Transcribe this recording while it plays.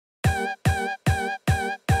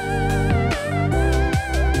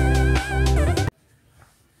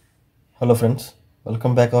Hello friends,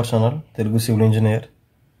 welcome back our channel Telugu civil engineer.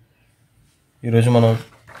 ఈరోజు మనం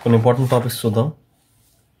కొన్ని ఇంపార్టెంట్ టాపిక్స్ చూద్దాం.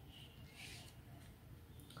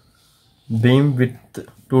 Beam with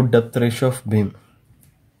to depth ratio of beam.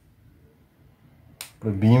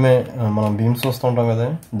 ఇప్పుడు మనం బీమ్స్ చూస్తూ ఉంటాం కదా,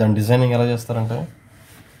 దాని డిజైనింగ్ ఎలా చేస్తారంటే,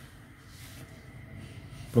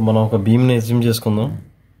 ఇప్పుడు మనం ఒక బీమ్ని అజ్యూమ్ చేసుకుందాం.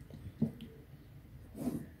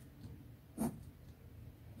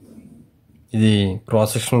 ఇది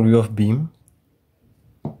cross sectional view of beam.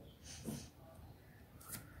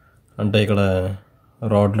 అంటే ఇక్కడ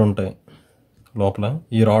రాడ్లు ఉంటాయి లోపల.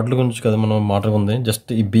 ఈ రాడ్ల గురించి కదా మనం మాట్లాడుకుంది. జస్ట్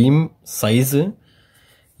ఈ బీమ్ సైజు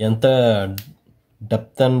ఎంత,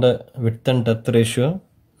 విత్ అండ్ డెప్త్ రేషియో,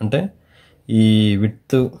 అంటే ఈ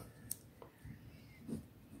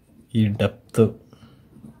డెప్త్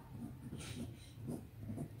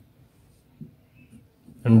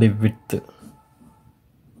అండ్ ఈ విడ్త్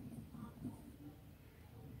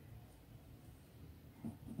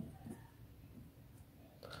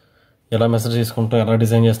ఎలా మెజర్ చేసుకుంటాం, ఎలా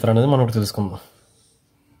డిజైన్ చేస్తారు అనేది మనం తెలుసుకుందాం.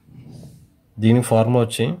 దీని ఫార్ములా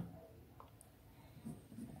వచ్చి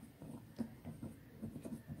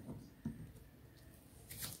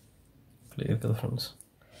క్లియర్ కదా ఫ్రెండ్స్,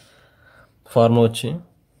 ఫార్ములా వచ్చి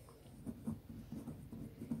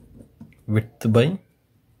width by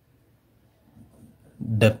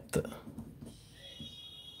depth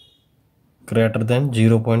greater than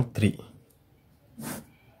 0.3.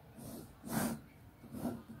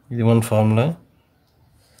 ఇది మన ఫార్ములా.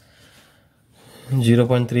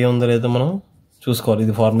 0.3 ఉందో లేదో మనం చూసుకోవాలి.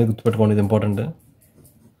 ఇది ఫార్ములా గుర్తుపెట్టుకోండి, ఇది ఇంపార్టెంట్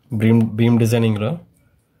బీమ్ డిజైనింగ్లో.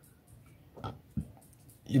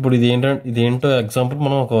 ఇప్పుడు ఇదేంటో ఎగ్జాంపుల్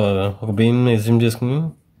మనం ఒక బీమ్ని అజ్యూమ్ చేసుకుని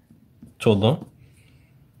చూద్దాం.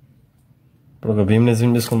 ఇప్పుడు ఒక బీమ్ని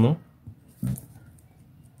అజ్యూమ్ చేసుకుందాం.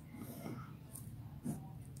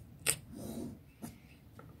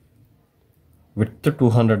 విడ్త్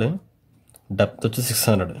 200, డెప్త్ వచ్చి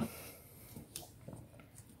 600.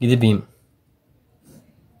 ఇది బీమ్,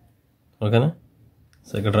 ఓకేనా?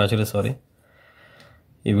 సో ఇక్కడ రాచలేదు, సారీ.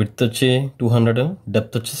 ఈ విడ్త్ వచ్చి 200,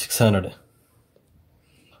 డెప్త్ వచ్చి 600.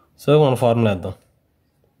 సో మన ఫార్ములా వేద్దాం.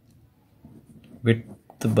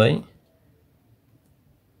 Width by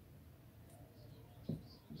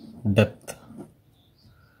depth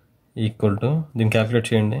equal to, దీన్ని క్యాలిక్యులేట్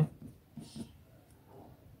చేయండి,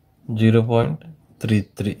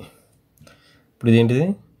 0.33. ఇప్పుడు ఇదేంటిది,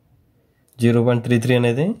 0.33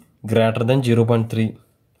 అనేది గ్రేటర్ దెన్ 0.3.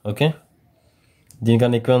 ఓకే,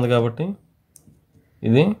 దీనికన్నా ఎక్కువ ఉంది కాబట్టి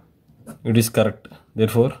it is correct.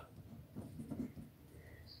 Therefore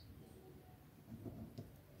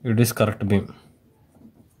it is correct beam.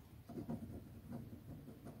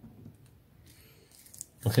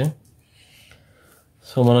 Okay,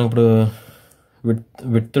 so మనం ఇప్పుడు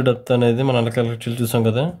విడ్త్ డెప్త్ అనేది మనం ఎలా క్యాలిక్యులేట్ చూసాం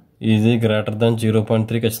కదా. ఇది గ్రేటర్ దాన్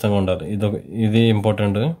 0.3 ఖచ్చితంగా ఉండాలి. ఇది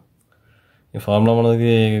ఇంపార్టెంట్. ఈ ఫార్ములా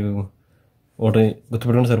మనకి ఒకటి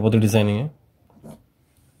గుర్తుపెట్టుకుంటే సరిపోతుంది డిజైనింగ్.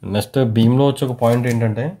 నెక్స్ట్ బీమ్లో వచ్చే ఇంకో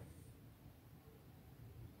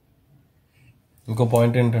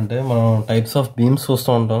పాయింట్ ఏంటంటే మనం టైప్స్ ఆఫ్ బీమ్స్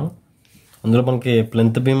చూస్తూ ఉంటాం. అందులో మనకి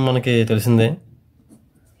ప్లెంత్ బీమ్ మనకి తెలిసిందే.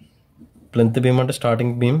 ప్లెంత్ బీమ్ అంటే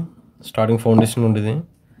స్టార్టింగ్ ఫౌండేషన్ ఉండేది.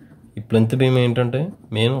 ఈ ప్లెంత్ బీమ్ ఏంటంటే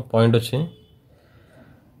మెయిన్ పాయింట్ వచ్చి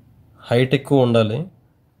హైట్ ఎక్కువ ఉండాలి.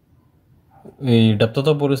 ఈ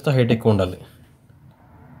డెప్త్తో పోలిస్తే హైట్ ఎక్కువ ఉండాలి.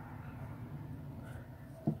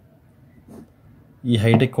 ఈ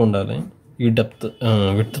హైట్ ఎక్కువ ఉండాలి, ఈ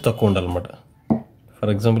విడ్త్ తక్కువ ఉండాలి అన్నమాట.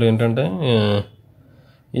 ఫర్ ఎగ్జాంపుల్ ఏంటంటే,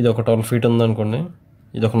 ఇది ఒక 12 feet ఉందనుకోండి,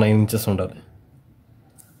 ఇది ఒక 9 inches ఉండాలి.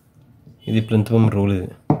 ఇది ప్లింత్ బీమ్ రూల్. ఇది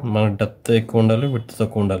మనకు డెప్త్ ఎక్కువ ఉండాలి, విడ్త్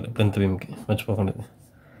తక్కువ ఉండాలి ప్లింత్ బీమ్కి, మర్చిపోకండి ఇది.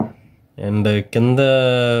 అండ్ కింద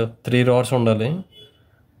 3 rods ఉండాలి,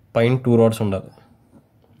 పైన 2 rods ఉండాలి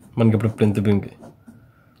మనకి ఇప్పుడు ప్లింత్ బీమ్కి.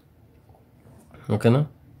 ఓకేనా?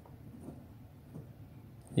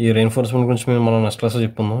 ఈ రెయిన్ఫోర్స్మెంట్ గురించి మనం నెక్స్ట్ క్లాస్లో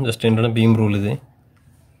చెప్పుకుందాం. జస్ట్ ఏంటంటే బీమ్ రూల్ ఇది,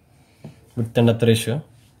 width and depth ratio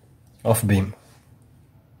of beam.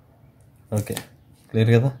 Okay,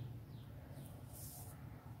 clear కదా?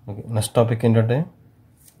 ఓకే, నెక్స్ట్ టాపిక్ ఏంటంటే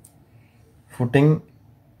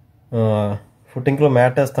ఫుటింగ్లో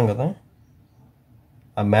మ్యాట్ వేస్తాం కదా,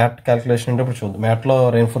 ఆ మ్యాట్ క్యాలిక్యులేషన్ అంటే ఇప్పుడు చూద్దాం. మ్యాట్లో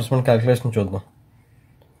రెయిన్ఫోర్స్మెంట్ క్యాలిక్యులేషన్ చూద్దాం.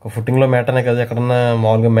 ఒక ఫుటింగ్లో మ్యాట్ అనే కదా, ఎక్కడన్నా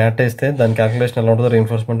మామూలుగా మ్యాట్ వేస్తే దాని క్యాలిక్యులేషన్ ఎలా ఉంటుందో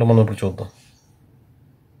రెయిన్ఫోర్స్మెంట్లో మనం ఇప్పుడు చూద్దాం.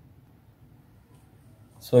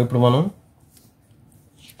 సో ఇప్పుడు మనం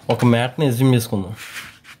ఒక మ్యాట్ని అజ్యూమ్ చేసుకుందాం.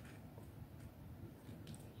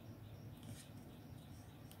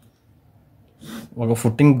 ఒక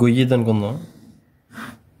ఫుటింగ్ గొయ్యిది అనుకుందాం.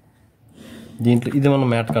 దీంట్లో ఇది మనం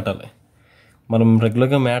మ్యాట్ కట్టాలి. మనం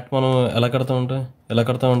రెగ్యులర్గా మ్యాట్ మనం ఎలా కడతామంటే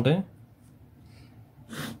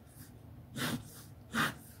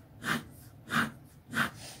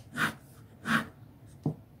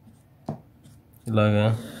ఇలాగా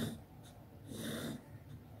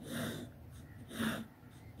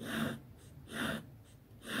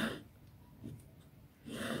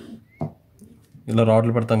ఇలా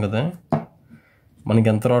రాడ్లు పెడతాం కదా, మనకి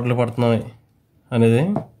ఎంత రాడ్లు పడుతున్నాయి అనేది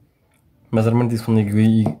మెజర్మెంట్ తీసుకుంది.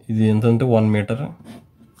 ఇది ఎంత అంటే 1 మీటర్,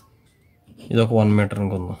 ఇది ఒక 1 మీటర్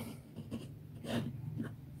అనుకుందాం.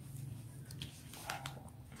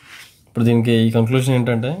 ఇప్పుడు దీనికి ఈ కంక్లూజన్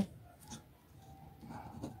ఏంటంటే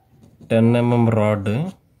 10 mm rod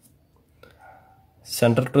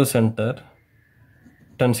centre to centre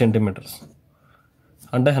 10 centimetres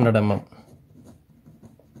అంటే 100 mm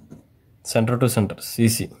centre to centre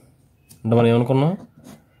CC. అంటే మనం ఏమనుకున్నాం,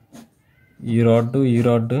 ఈ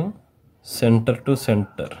రాడ్ సెంటర్ టు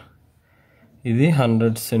సెంటర్ ఇది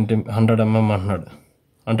 100 mm అంటున్నాడు,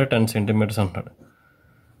 అంటే 10 సెంటీమీటర్స్ అంటున్నాడు.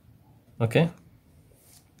 ఓకే,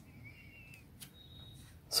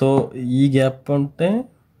 సో ఈ గ్యాప్ అంటే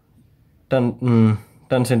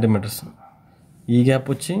 10 సెంటీమీటర్స్, ఈ గ్యాప్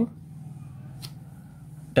వచ్చి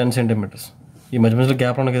 10 సెంటీమీటర్స్, ఈ మధ్య మధ్యలో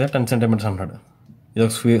గ్యాప్ ఉన్నాయి కదా 10 సెంటీమీటర్స్ అంటున్నాడు. ఇది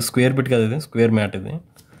ఒక స్క్వేర్ బిట్ కదా, ఇది స్క్వేర్ మ్యాట్ ఇది.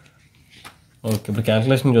 ఓకే, ఇప్పుడు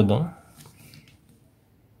క్యాల్కులేషన్ చూద్దాం.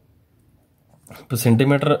 ఇప్పుడు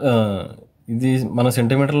సెంటీమీటర్ ఇది మన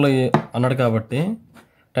సెంటీమీటర్లో అన్నాడు కాబట్టి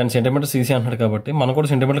 10 సెంటీమీటర్స్ సీసీ అంటున్నాడు కాబట్టి మనం కూడా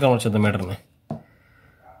సెంటీమీటర్ కన్వర్ట్ చేద్దాం మీటర్ని.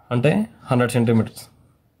 అంటే 100 centimetres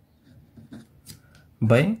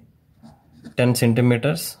by 10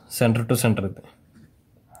 centimetres centre to centre, ఇది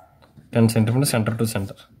 10 centimetres centre to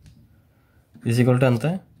centre is equal to ఎంత?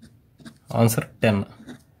 ఆన్సర్ 10.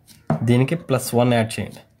 దీనికి +1 యాడ్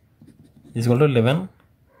చేయండి, ఈజ్ ఈక్వల్ టు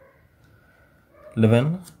 11.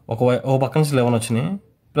 ఒక పక్క నుంచి 11 వచ్చినాయి,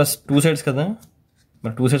 ప్లస్ 2 సైడ్స్ కదా,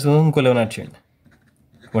 మరి 2 సైడ్స్ ఇంకో 11 యాడ్ చేయండి,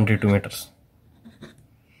 22 మీటర్స్.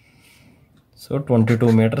 సో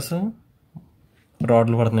 22 మీటర్స్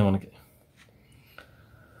రాడ్లు పడుతున్నాయి మనకి.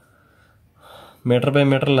 మీటర్ బై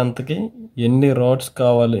మీటర్ లెంత్కి ఎన్ని రాడ్స్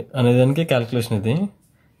కావాలి అనే దానికి క్యాల్కులేషన్ ఇది.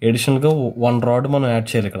 ఎడిషనల్గా 1 రాడ్ మనం యాడ్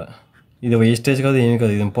చేయాలి ఇక్కడ. ఇది వేస్టేజ్ కాదు, ఏమీ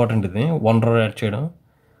కాదు, ఇది ఇంపార్టెంట్. ఇది 1 రాడ్ యాడ్ చేయడం,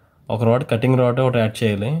 ఒక రాడ్ కటింగ్ రాడ్ ఒకటి యాడ్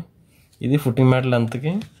చేయాలి. ఇది footing mat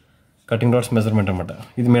లెంత్కి cutting rods measurement అనమాట.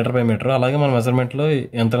 ఇది మీటర్ బై మీటర్. అలాగే మన మెజర్మెంట్లో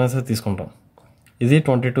ఎంత సరే తీసుకుంటాం. ఇది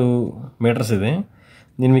 22 మీటర్స్. ఇది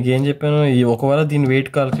నేను మీకు ఏం చెప్పాను, ఈ ఒకవేళ దీని వెయిట్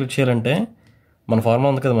క్యాలిక్యులేట్ చేయాలంటే మన ఫార్ములా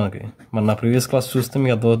ఉంది కదా మనకి, నా ప్రీవియస్ క్లాస్ చూస్తే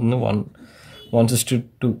మీకు అర్థమవుతుంది.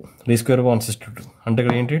 162 d² 162 అంటే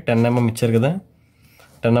ఇక్కడ ఏంటి 10 mm ఇచ్చారు కదా,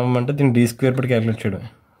 10 mm అంటే దీన్ని d² పెట్టి క్యాలిక్యులేట్ చేయడం,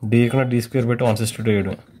 d కన్నా d² పెట్టి 162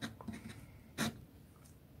 వేయడమే.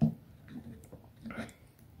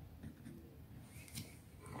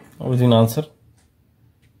 అప్పుడు దీని ఆన్సర్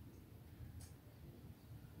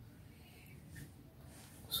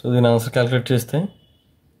దీని ఆన్సర్ క్యాలిక్యులేట్ చేస్తే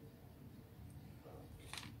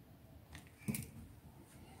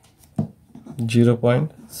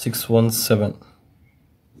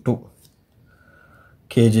 (0.6172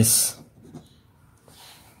 kgs.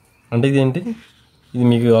 అంటే ఇదేంటి, ఇది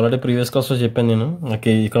మీకు ఆల్రెడీ ప్రీవియస్ క్లాస్లో చెప్పాను నేను.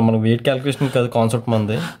 ఓకే, ఇక్కడ మన వెయిట్ క్యాలిక్యులేషన్ కాదు కాన్సెప్ట్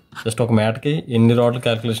మనది, జస్ట్ ఒక మ్యాట్కి ఎన్ని రాడ్లు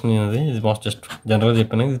క్యాలిక్యులేషన్ అనేది. ఇది జస్ట్ జనరల్గా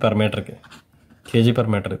చెప్పాను, ఇది పర్ మీటర్కి, కేజీ పర్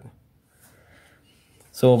మీటర్ ఇది.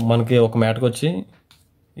 సో మనకి ఒక మ్యాట్కి వచ్చి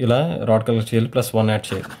ఇలా రాడ్ క్యాలిక్యులేట్ చేయాలి, +1 యాడ్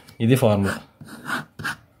చేయాలి. ఇది ఫార్ములా,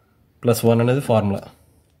 +1 అనేది ఫార్ములా.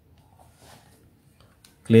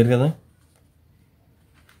 క్లియర్ కదా?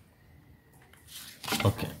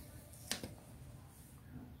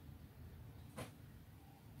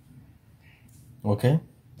 ఓకే,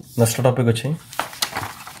 నెక్స్ట్ టాపిక్ వచ్చి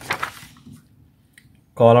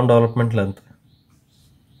column development length.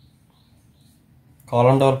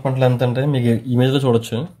 Column development length అంటే మీకు ఇమేజ్లో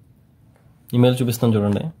చూడొచ్చు, ఇమేజ్ చూపిస్తాను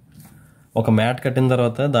చూడండి. ఒక మ్యాట్ కట్టిన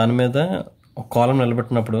తర్వాత దాని మీద ఒక కాలం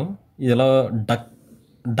నిలబెట్టినప్పుడు ఇలా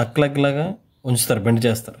డక్ లెగ్ లాగా ఉంచుతారు, బెండ్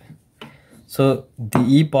చేస్తారు. సో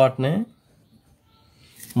ఈ పార్ట్నే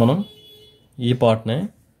మనం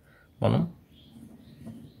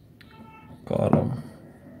కాలం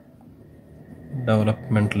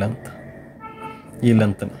డెవలప్మెంట్ లెంత్, ఈ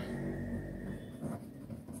లెంత్ని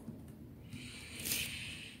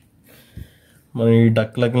మనం ఈ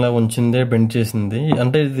డక్ లెగ్లా ఉంచిందే బెండ్ చేసింది.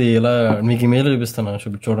 అంటే ఇది ఇలా మీకు ఇమేజ్లో చూపిస్తాను,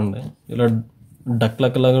 చూడండి. ఇలా డక్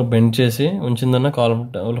లెగ్ లాగా బెండ్ చేసి ఉంచిందన్న కాలమ్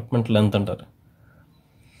డెవలప్మెంట్ లెంత్ అంటారు.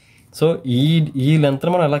 సో ఈ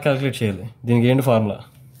లెంత్ని మనం ఎలా క్యాలిక్యులేట్ చేయాలి, దీనికి ఏంటి ఫార్ములా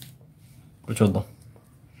ఇప్పుడు చూద్దాం.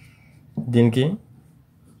 దీనికి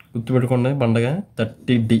గుర్తుపెట్టుకోండి బండగా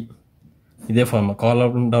 30D, ఇదే ఫార్ములా.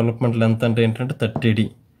 కాలమ్ డెవలప్మెంట్ లెంత్ అంటే ఏంటంటే 30D.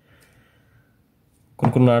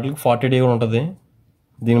 కొన్ని వాటికి 40D కూడా ఉంటుంది,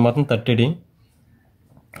 దీని మాత్రం 30D.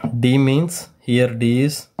 D means here D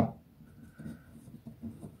is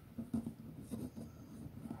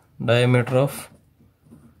diameter of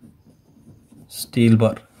steel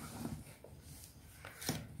bar.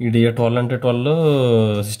 ఇది 12 అంటే 12,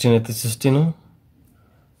 16 అయితే 16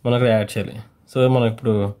 మనకు యాడ్ చేయాలి. సో మనం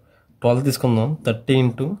ఇప్పుడు 12 తీసుకుందాం. 30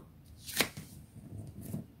 ×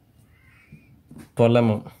 12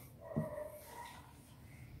 mm.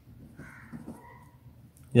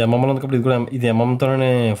 ఇది ఎంఎంలో ఉంది కాబట్టి ఇది కూడా ఇది ఎంఎంతోనే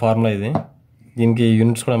ఫార్ములా. ఇది దీనికి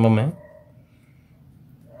యూనిట్స్ కూడా ఎంఎంఏ.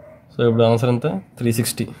 సో ఇప్పుడు ఆన్సర్ ఎంత?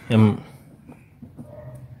 360 mm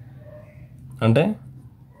అంటే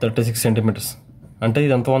 36 సెంటీమీటర్స్. అంటే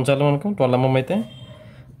ఇది ఎంత ఉంచాలి మనకు? 12 mm అయితే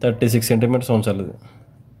 36 సెంటీమీటర్స్ ఉంచాలి. ఇది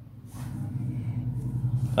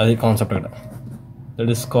అది కాన్సెప్ట్ ఇక్కడ.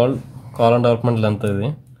 That is column development length ఇది.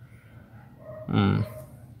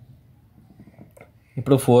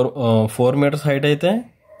 ఇప్పుడు 4 మీటర్స్ హైట్ అయితే,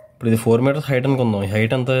 ఇప్పుడు ఇది 4 మీటర్స్ హైట్ అనుకుందాం. ఈ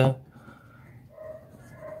హైట్ ఎంత?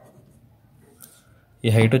 ఈ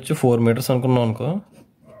హైట్ వచ్చి 4 మీటర్స్ అనుకున్నాం అనుకో.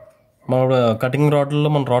 మనం కటింగ్ రాడ్లలో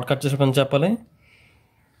మనం రాడ్ కట్ చేసే పని చెప్పాలి.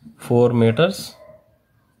 4 మీటర్స్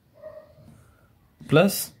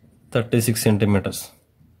ప్లస్ 36 సెంటీమీటర్స్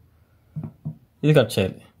ఇది కట్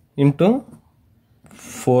చేయాలి ఇంటూ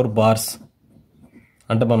 4 బార్స్.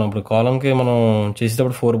 అంటే మనం ఇప్పుడు కాలంకి మనం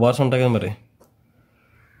చేసేటప్పుడు 4 బార్స్ ఉంటాయి కదా, మరి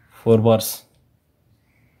 4 బార్స్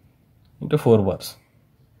ఇంటూ 4 బార్స్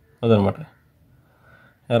అదనమాట.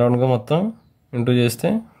 అరౌండ్గా మొత్తం ఇంటూ చేస్తే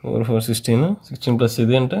 4 4 16 ప్లస్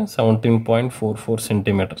ఇది అంటే 17.44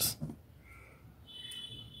 సెంటీమీటర్స్.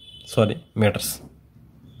 Sorry, metres.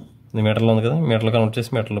 ఇది మీటర్లో ఉంది కదా, మీటర్లో కన్వర్ట్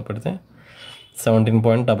చేసి మీటర్లో పెడితే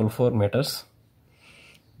 17.44 మీటర్స్.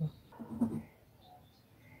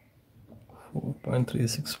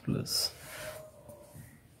 4.36 ప్లస్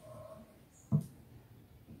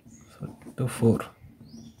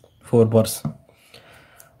 4 బార్స్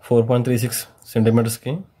 4.36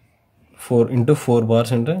 సెంటీమీటర్స్కి 4 × 4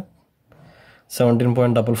 బార్స్ అంటే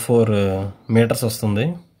 17.44 మీటర్స్ వస్తుంది.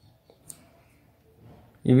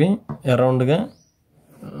 ఇవి అరౌండ్గా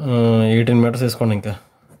 18 మీటర్స్ వేసుకోండి. ఇంకా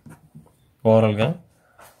ఓవరాల్గా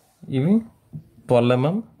ఇవి 12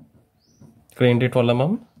 mm. ఇక్కడ ఏంటి 12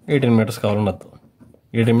 mm 18 మీటర్స్ కావాలని అర్థం.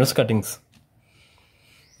 18 మీటర్స్ కటింగ్స్.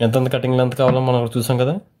 ఎంతంత కటింగ్ లెంత్ కావాలో మనం చూసాం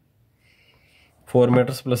కదా. 4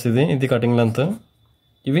 మీటర్స్ ప్లస్ ఇది కటింగ్ లెంత్.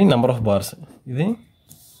 ఇవి నెంబర్ ఆఫ్ బార్స్. ఇది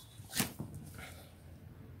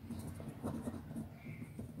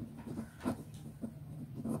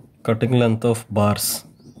కటింగ్ లెంత్ ఆఫ్ బార్స్.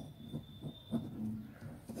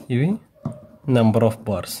 ఇవి నెంబర్ ఆఫ్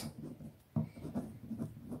బార్స్.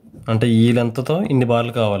 అంటే ఈ లెంత్తో ఇన్ని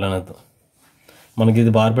బార్లు కావాలనేది. మనకి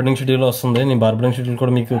ఇది బార్ బెండింగ్ షెడ్యూల్ వస్తుంది. నేను బార్ బెండింగ్ షెడ్యూల్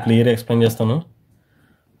కూడా మీకు క్లియర్గా ఎక్స్ప్లెయిన్ చేస్తాను,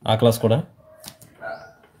 ఆ క్లాస్ కూడా.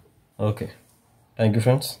 Okay, thank you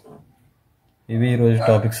friends. ఇవి ఈరోజు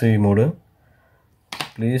టాపిక్స్ ఈ 3.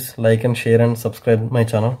 Please like and share and subscribe my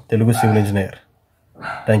channel Telugu civil engineer.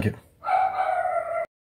 Thank you.